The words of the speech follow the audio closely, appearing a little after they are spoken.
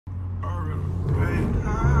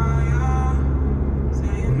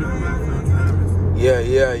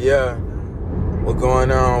Yeah. What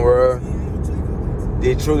going on, world?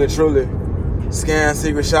 Did truly scam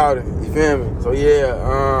secret shouting. You feel me? So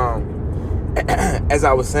yeah, as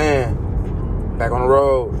I was saying, back on the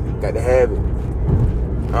road, got the habit.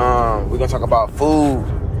 We're gonna talk about food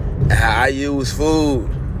and how I use food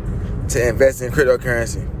to invest in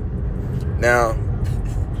cryptocurrency. Now,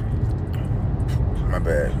 my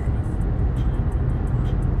bad.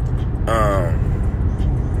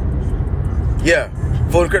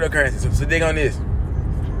 Food and cryptocurrency. So dig on this.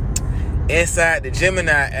 Inside the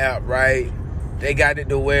Gemini app, right? They got it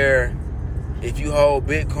to where if you hold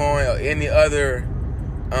Bitcoin or any other,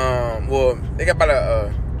 they got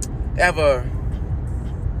about they have a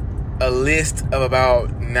list of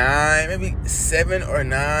about 9, maybe 7 or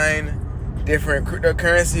 9 different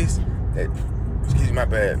cryptocurrencies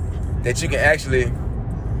that you can actually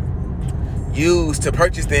use to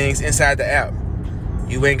purchase things inside the app.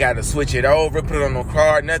 You ain't got to switch it over, put it on no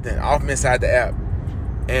card, nothing. Off inside the app.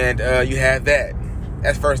 And you have that.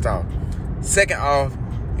 That's first off. Second off,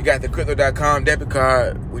 you got the Crypto.com debit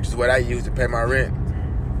card, which is what I use to pay my rent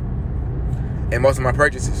and most of my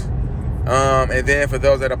purchases. And then for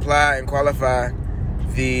those that apply and qualify,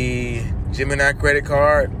 the Gemini credit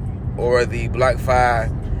card or the BlockFi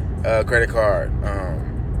credit card.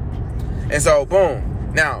 And so,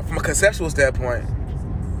 boom. Now, from a conceptual standpoint,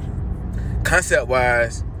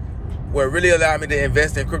 concept-wise, what really allowed me to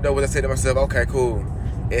invest in crypto was I said to myself, okay, cool.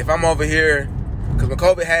 If I'm over here, because when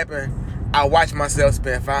COVID happened, I watched myself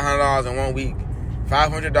spend $500 in 1 week,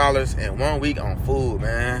 $500 in 1 week on food,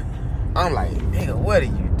 man. I'm like, nigga, what are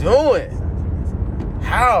you doing?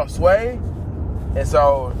 How, Sway? And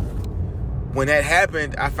so, when that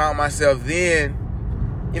happened, I found myself then,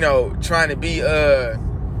 trying to be a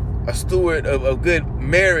steward of good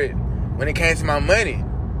merit when it came to my money.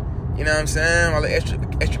 You know what I'm saying? All the extra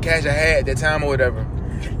cash I had at that time or whatever.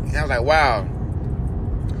 And I was like, wow,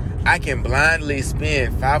 I can blindly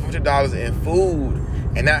spend $500 in food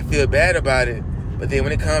and not feel bad about it. But then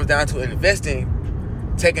when it comes down to investing,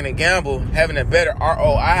 taking a gamble, having a better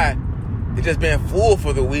ROI than just being full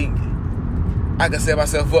for the week, I can set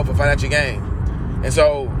myself up for financial gain. And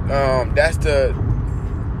so that's the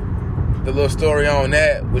little story on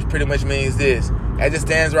that, which pretty much means this. As it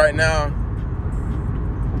stands right now,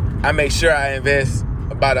 I make sure I invest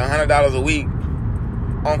about $100 a week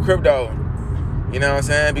on crypto. You know what I'm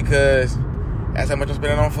saying? Because that's how much I'm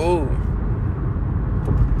spending on food.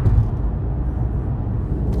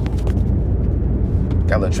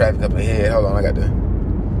 Got a little traffic up ahead. Hold on, I got to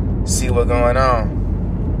see what's going on.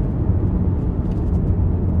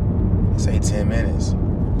 Say 10 minutes.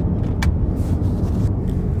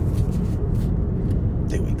 I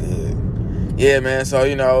think we good. Yeah, man. So,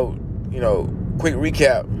 quick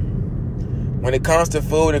recap. When it comes to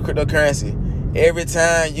food and cryptocurrency, every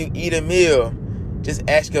time you eat a meal, just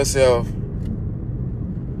ask yourself,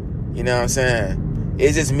 you know what I'm saying?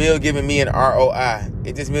 Is this meal giving me an ROI?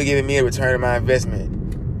 Is this meal giving me a return on my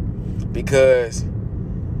investment? Because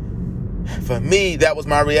for me, that was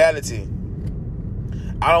my reality.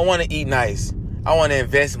 I don't want to eat nice. I want to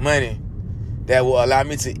invest money that will allow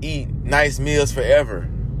me to eat nice meals forever.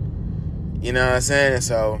 You know what I'm saying?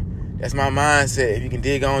 So that's my mindset. If you can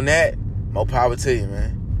dig on that, more power to you,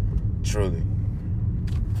 man. Truly.